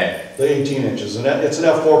 okay. The 18 inches, and it's an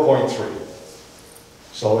f4.3.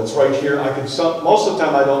 So it's right here. Most of the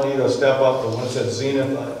time I don't need a step up, but when it's at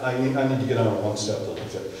zenith, I need to get on a one step to look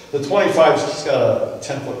at it. The 25's just got a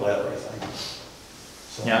 10-foot ladder, I think.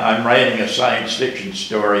 So. Yeah, I'm writing a science fiction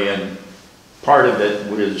story, and part of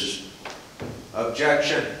it was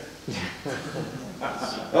Objection.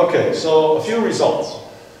 Okay, so a few results.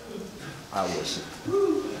 I'll listen.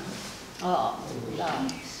 Oh,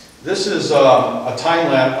 nice. This is a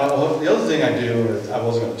time lapse. The other thing I do, I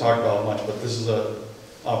wasn't going to talk about it much, but this is an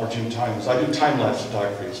opportune time. Is I do time lapse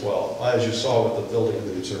photography as well, as you saw with the building of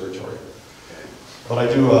the observatory. But I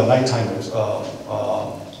do nighttime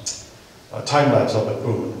time lapse up at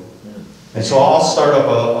Boon. And so I'll start up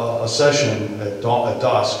a session at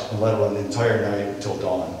dusk and let it run the entire night until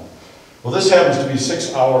dawn. Well, this happens to be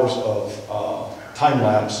 6 hours of time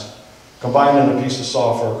lapse combined in a piece of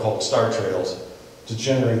software called Star Trails to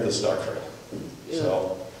generate the star trail.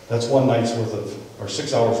 So that's one night's worth of, or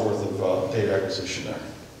 6 hours worth of data acquisition there.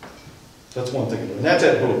 That's one thing. And that's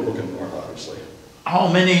at Book and North, obviously.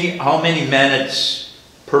 how many minutes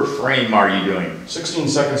per frame are you doing? 16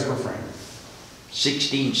 seconds per frame.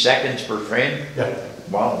 16 seconds per frame? Yeah.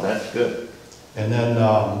 Wow, that's good. And then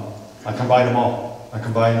I combine them all. I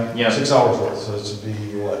combine 6 hours worth. So this would be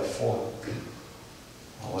what, 4?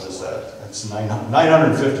 What is that? That's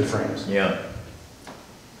 950 frames. Yeah.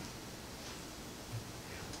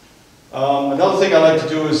 Another thing I like to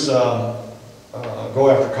do is go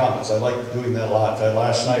after comets. I like doing that a lot. In fact,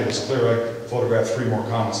 last night it was clear I photographed 3 more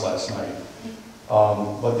comets last night.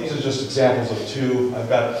 But these are just examples of 2. I've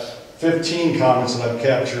got 15 comets that I've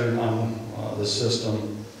captured on this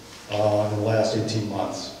system in the last 18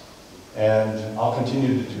 months. And I'll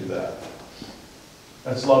continue to do that.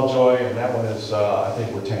 That's Lovejoy, and that one is, I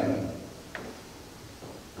think, Wirtanen.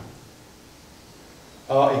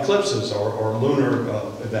 Eclipses or lunar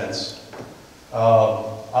events.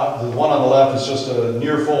 The one on the left is just a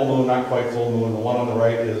near full moon, not quite full moon. The one on the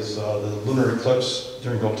right is the lunar eclipse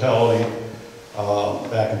during totality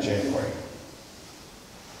back in January.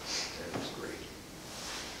 That's great.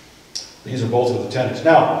 These are both with the 10-inch.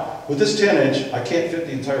 Now, with this 10-inch, I can't fit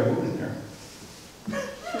the entire moon in there.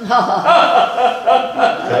 Okay?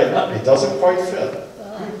 It doesn't quite fit.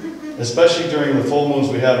 Especially during the full moons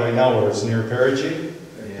we have right now where it's near perigee.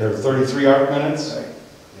 They're 33 arc minutes.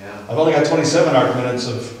 I've only got 27 arc minutes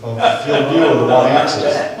of field view of the one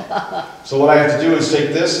axis. So what I have to do is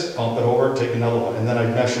take this, bump it over, take another one, and then I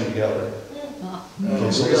mesh them together.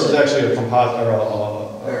 Okay, so this is actually a composite,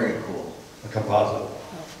 or Very cool. a composite.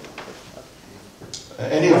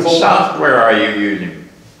 What software are you using?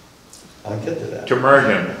 I'll get to that. To merge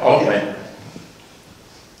them, okay.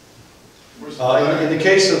 In the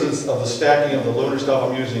case of the stacking of the lunar stuff,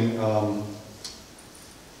 I'm using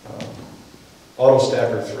Auto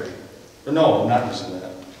Stacker 3. Or no, I'm not using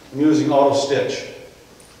that. I'm using Auto Stitch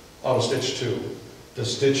 2, to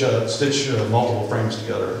stitch multiple frames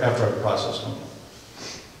together after I've processed them.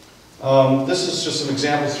 This is just some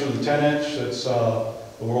examples through the 10-inch. It's the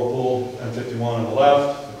Whirlpool M51 on the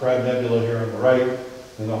left, the Crab Nebula here on the right,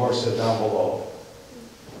 and the Horsehead down below.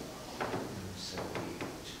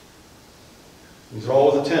 These are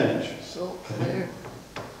all with a 10-inch. So clear.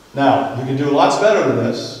 Now, you can do lots better than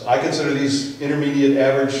this. I consider these intermediate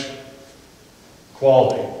average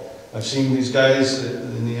quality. I've seen these guys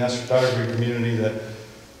in the astrophotography community that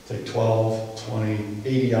take 12, 20,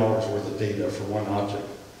 80 hours worth of data for one object.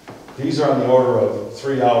 These are on the order of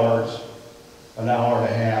 3 hours, an hour and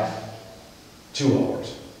a half, 2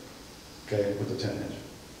 hours, okay, with the 10-inch.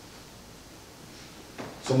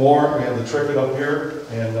 Some more, we have the Trifid up here,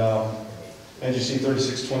 and NGC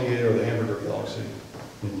 3628, or the Hamburger Galaxy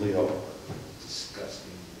in Leo.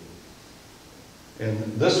 Disgusting. And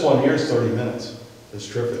this one here is 30 minutes, this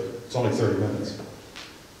Trifid. It's only 30 minutes.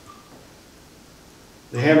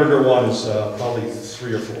 The Hamburger one is probably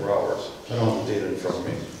 3 or 4 hours. I don't have the data in front of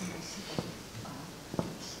me.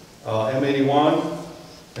 M81,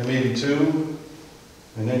 M82,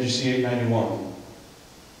 and NGC 891.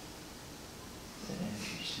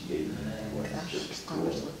 NGC 891 is just cool.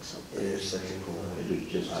 It is such a cool. It is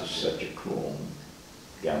just such a cool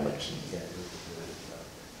galaxy.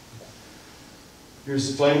 Here's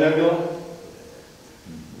the Flame Nebula.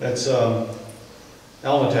 That's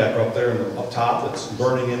Alnitak up there up top. That's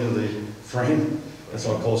burning into the frame. That's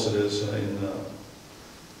how close it is in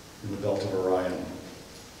the belt of Orion.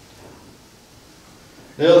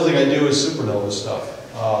 The other thing I do is supernova stuff.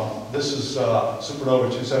 This is supernova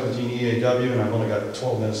 217 EAW, and I've only got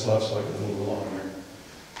 12 minutes left, so I can move along here.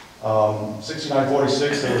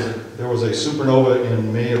 6946, there was a supernova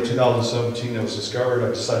in May of 2017 that was discovered. I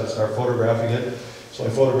decided to start photographing it, so I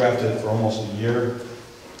photographed it for almost a year.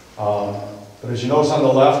 But as you notice on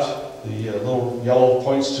the left, the little yellow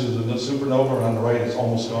points to the supernova, and on the right it's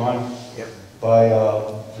almost gone. Yep. By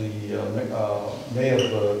May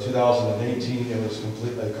of 2018, it was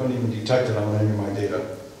complete. I couldn't even detect it on any of my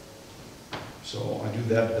data. So I do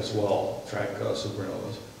that as well, track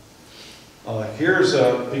supernovas. Here's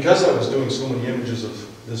because I was doing so many images of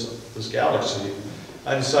this galaxy,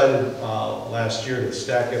 I decided last year to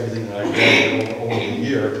stack everything that I gathered over the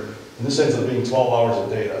year, and this ends up being 12 hours of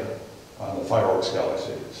data on the Fireworks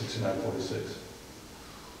Galaxy, 6946.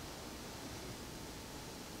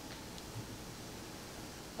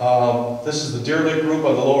 This is the Deer Lake group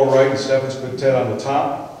on the lower right and Stephan's Quintet on the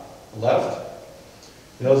top left.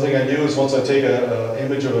 The other thing I do is once I take an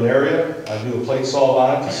image of an area, I do a plate solve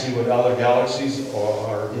on it to see what other galaxies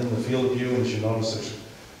are in the field of view. As you notice,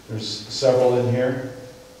 there's several in here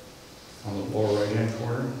on the lower right-hand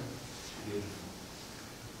corner.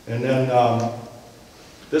 And then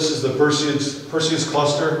this is the Perseus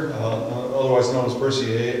cluster, otherwise known as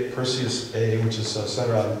Perseus A, which is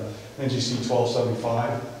centered on NGC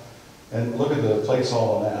 1275. And look at the plate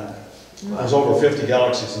solve on that. Wow. There's over 50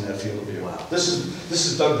 galaxies in that field of view. Wow. This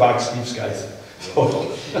is Doug Bock's deep skies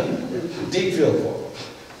photo. Deep field photo.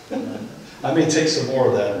 I may take some more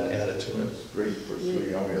of that and add it to it. Great for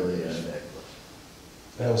 3 hours.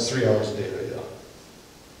 That was 3 hours of data, yeah.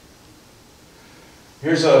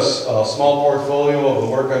 Here's a small portfolio of the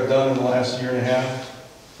work I've done in the last year and a half,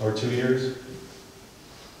 or 2 years.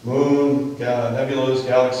 Moon, nebulas,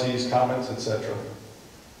 galaxies, comets, etc.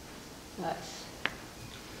 Nice.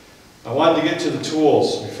 I wanted to get to the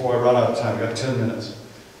tools before I run out of time. I've got 10 minutes.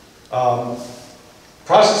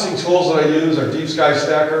 Processing tools that I use are Deep Sky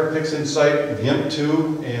Stacker, PixInsight,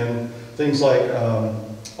 GIMP2, and things like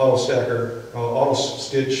Auto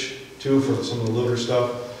Stitch 2 for some of the lunar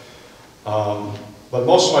stuff. But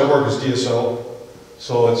most of my work is DSO,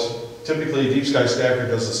 so it's typically Deep Sky Stacker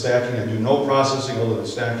does the stacking. I do no processing other than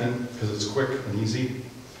stacking because it's quick and easy.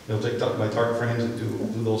 It'll take my target frames and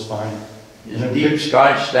do those fine. Is Deep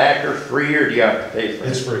Sky Stacker free, or do you have to pay for it?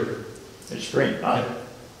 It's free. It's free, huh?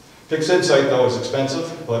 Yeah. PixInsight, though, is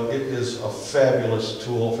expensive, but it is a fabulous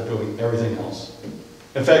tool for doing everything else.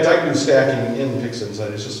 In fact, I can do stacking in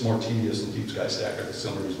PixInsight. It's just more tedious than Deep Sky Stacker. That's the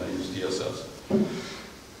only reason I use DSS.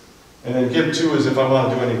 And then GIB 2 is if I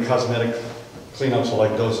want to do any cosmetic cleanups,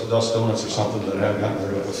 like dust donuts or something that I haven't gotten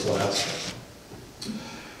rid of with flats.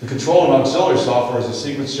 The control and auxiliary software is a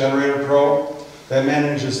Sequence Generator Pro that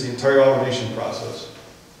manages the entire automation process.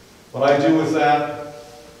 What I do with that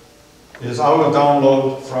is I will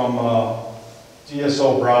download from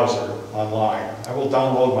DSO browser online. I will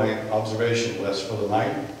download my observation list for the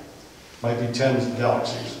night. Might be 10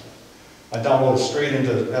 galaxies. I download it straight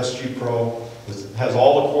into SG Pro. It has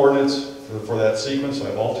all the coordinates for that sequence. I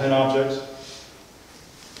have all 10 objects.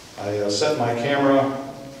 I set my camera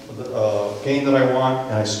gain that I want,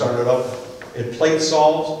 and I start it up. It plate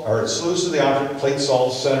solves, or it slews to the object, plate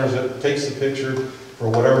solves, centers it, takes the picture for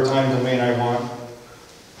whatever time domain I want,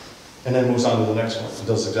 and then moves on to the next one. It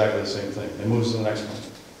does exactly the same thing. It moves to the next one.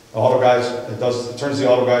 The auto guides, it turns the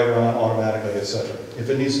auto guide on automatically, etc. If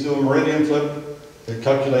it needs to do a meridian flip, it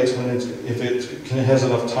calculates if it has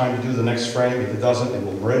enough time to do the next frame. If it doesn't, it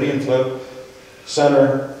will meridian flip,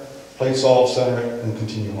 center, plate solve, center it, and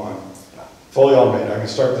continue on. Fully automated. I can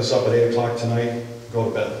start this up at 8 o'clock tonight, go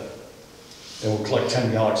to bed. It will collect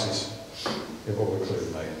 10 galaxies if it will clear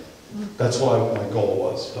tonight. That's what my goal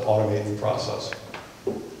was, to automate the process.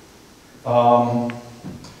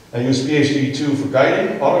 I use PhD2 for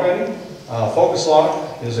guiding, auto guiding. Focus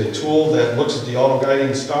lock is a tool that looks at the auto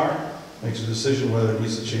guiding star, makes a decision whether it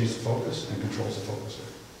needs to change the focus, and controls the focuser.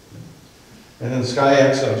 And then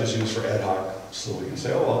SkyX I just use for ad hoc slewing. And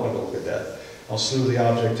say, oh, well, I'm going to look at that. I'll slew the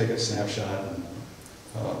object, take a snapshot, and,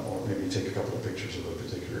 or maybe take a couple of pictures of a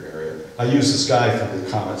particular area. I use the sky for the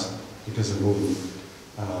comets because they're moving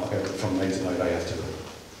from night to night. I have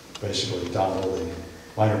to basically download the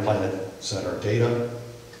minor planet center data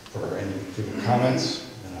for any given comments,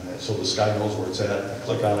 and so the sky knows where it's at. I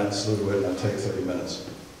click on it, slew to it, and I'll take 30 minutes.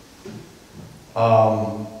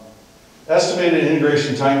 Estimated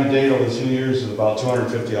integration time to date over the 2 years is about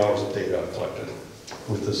 250 hours of data I've collected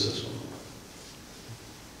with this system.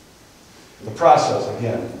 The process,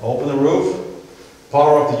 again, open the roof,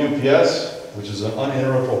 power up the UPS, which is an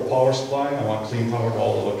uninterruptible power supply. I want clean power to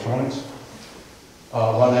all the electronics.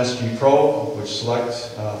 Run SG Pro, which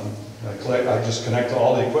selects, I just connect to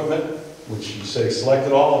all the equipment, which you say select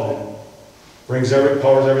it all, and it brings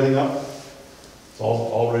powers everything up. It's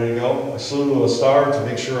all ready to go. I slew to a star to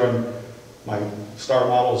make sure my star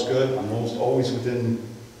model is good. I'm always within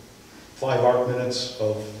 5 arc minutes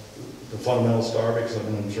of the fundamental star because I'm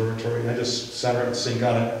in an observatory. And I just center it and sync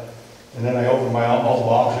on it. And then I open my multiple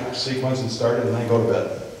object sequence and start it, and then I go to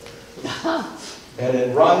bed. And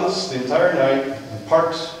it runs the entire night and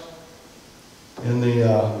parks in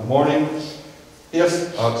the morning.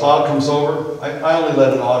 If a cloud comes over, I only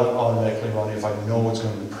let it automatically run if I know it's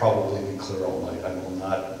going to probably be clear all night. I will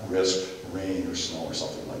not risk rain or snow or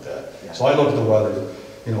something like that. Yeah. So I look at the weather,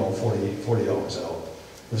 40 hours out.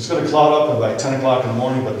 If it's going to cloud up by 10 o'clock in the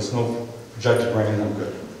morning, but there's no projected rain, I'm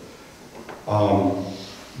good.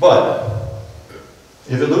 But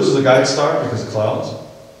if it loses a guide star because of clouds,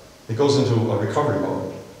 it goes into a recovery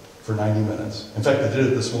mode for 90 minutes. In fact, I did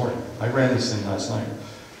it this morning. I ran this thing last night.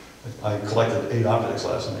 I collected 8 objects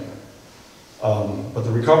last night. But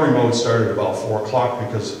the recovery mode started at about 4 o'clock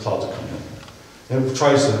because the clouds are coming in. It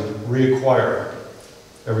tries to reacquire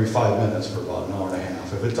every 5 minutes for about an hour and a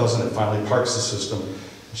half. If it doesn't, it finally parks the system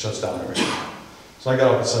and shuts down everything. So I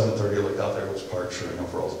got up at 7:30, I looked out there, it was parked, sure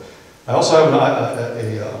enough, rolls. I also have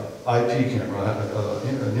an IP camera,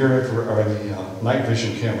 a near-infrared, or a night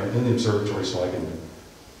vision camera in the observatory so I can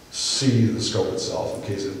see the scope itself in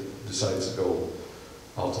case it decides to go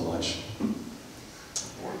out to lunch.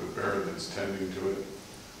 Or the bear that's tending to it.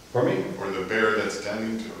 Pardon me? Or the bear that's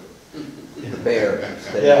tending to it. The bear.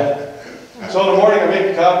 Yeah. So in the morning I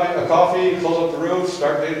make a coffee, close up the roof,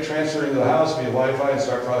 start data transferring to the house via Wi-Fi, and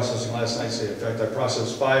start processing last night's data. In fact, I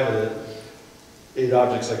processed 5 of the 8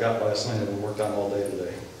 objects I got last night and worked on all day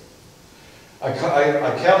today. I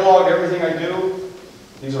catalog everything I do.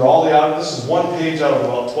 These are all the objects. This is 1 page out of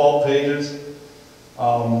about 12 pages.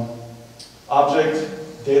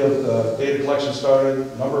 Object, data collection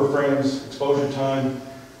started, number of frames, exposure time,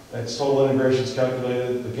 its total integrations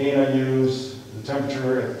calculated, the gain I use, the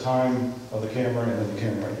temperature at the time of the camera, and then the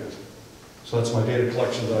camera I use. So that's my data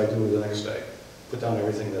collection that I do the next day. Put down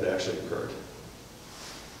everything that actually occurred.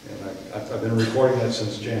 And I've been recording that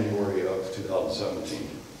since January of 2017.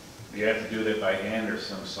 Do you have to do that by hand or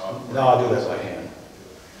some software? No, I'll do that by hand.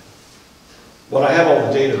 But I have all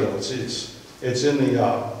the data though. It's in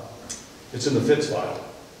the FITS file.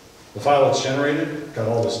 The file that's generated got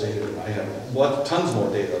all this data, and I have tons more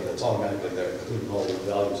data that's automatically there, including all the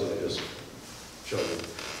values that I just showed you.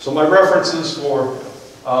 So my references for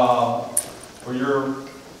your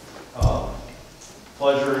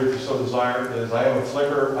pleasure, if you so desire, is I have a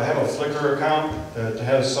Flickr account that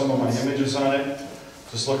has some of my images on it.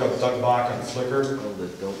 Just look up Doug Bock on Flickr.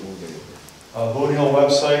 Boon Hill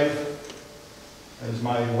website is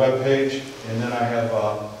my web page, and then I have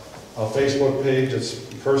a Facebook page. It's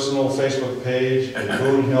a personal Facebook page, a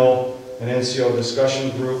Boon Hill and NCO discussion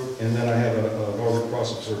group, and then I have a Northern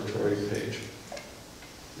Cross Observatory page.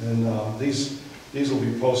 And these will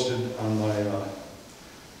be posted on my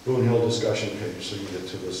Boon Hill discussion page, so you get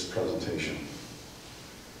to this presentation.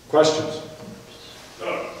 Questions?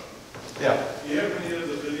 Doug, Yeah. do you have any of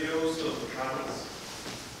the videos of the comets?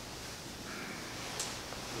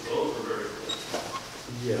 Those were very cool.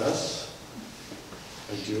 Yes,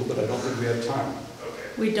 I do, but I don't think we have time. Okay.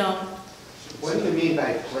 We don't. What do you mean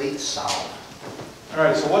by plate solid? All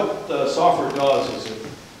right, so what the software does is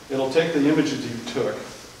it'll take the images you took,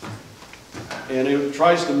 and it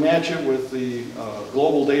tries to match it with the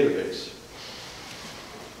global database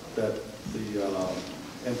that the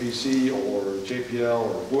NBC or JPL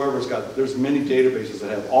or whoever's got. There's many databases that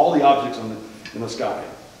have all the objects in the sky.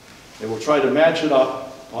 It will try to match it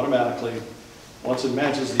up automatically. Once it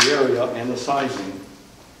matches the area and the sizing,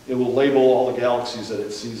 it will label all the galaxies that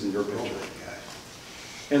it sees in your picture.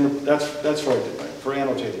 And that's for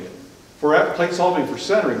annotating it. For plate solving, for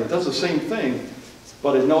centering, it does the same thing,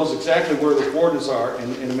 but it knows exactly where the coordinates are,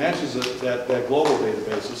 and it matches that global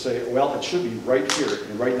database to say, well, it should be right here,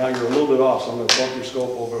 and right now you're a little bit off, so I'm going to bump your scope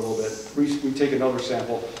over a little bit. We take another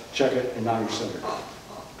sample, check it, and now you're centered.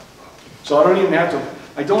 So I don't even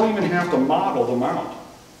have to model the mount.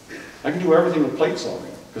 I can do everything with plate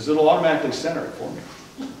solving, because it'll automatically center it for me,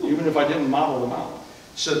 even if I didn't model the mount.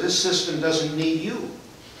 So this system doesn't need you.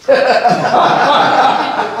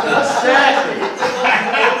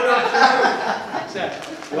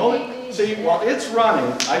 Exactly. See, while it's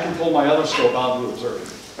running, I can pull my other scope out and do observing.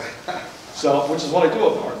 So, which is what I do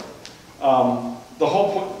up north.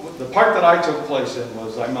 The part that I took place in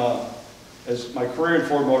was as my career in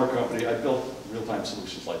Ford Motor Company, I built real-time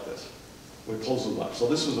solutions like this with closed loop labs. So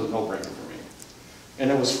this was a no-brainer for me. And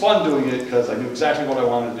it was fun doing it because I knew exactly what I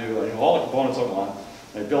wanted to do. I knew all the components I wanted.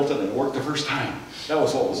 I built it and it worked the first time. That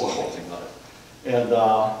was what was the whole thing about it. And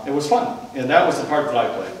it was fun. And that was the part that I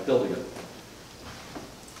played, building it.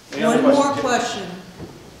 One more question.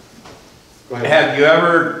 Go ahead. Have you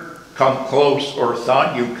ever come close or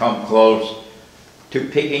thought you'd come close to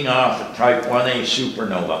picking off a type 1A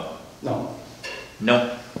supernova? No.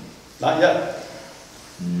 No. Not yet.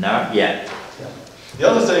 Not yet. Yeah. The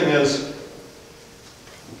other thing is,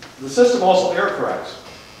 the system also air corrects.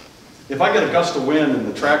 If I get a gust of wind and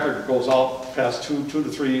the tracker goes out past 2 to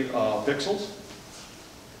 3 pixels,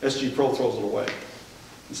 SG Pro throws it away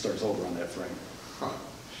and starts over on that frame.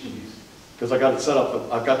 Because I got it set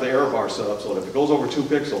up, I've got the error bar set up so that if it goes over 2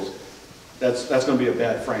 pixels, that's going to be a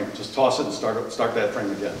bad frame. Just toss it and start that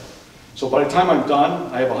frame again. So by the time I'm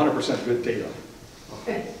done, I have 100% good data.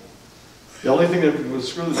 The only thing that would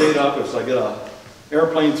screw the data up is I get an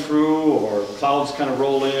airplane through or clouds kind of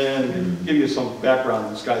roll in and give you some background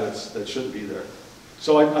in the sky that shouldn't be there.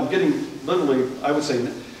 So I'm getting literally, I would say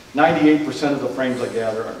 98% of the frames I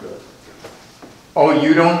gather are good. Oh,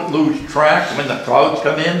 you don't lose track when the clouds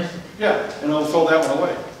come in? Yeah, and I'll throw that one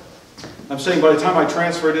away. I'm saying by the time I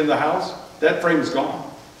transfer it in the house, that frame is gone.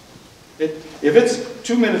 If it's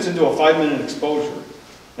 2 minutes into a 5-minute exposure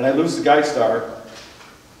and I lose the guide star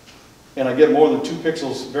and I get more than 2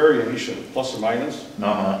 pixels variation, plus or minus,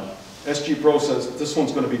 SG Pro says this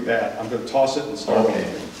one's going to be bad. I'm going to toss it and start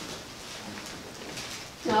over.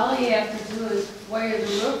 All you have to do is wire the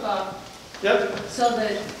roof up. Yep. So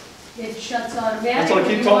that it shuts automatically. That's what I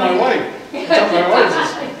keep telling my wife.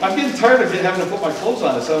 I'm getting tired of having to put my clothes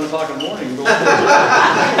on at 7 o'clock in the morning and go.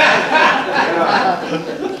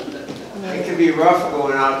 It can be rough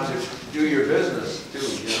going out to do your business too.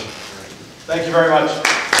 You know. Thank you very much.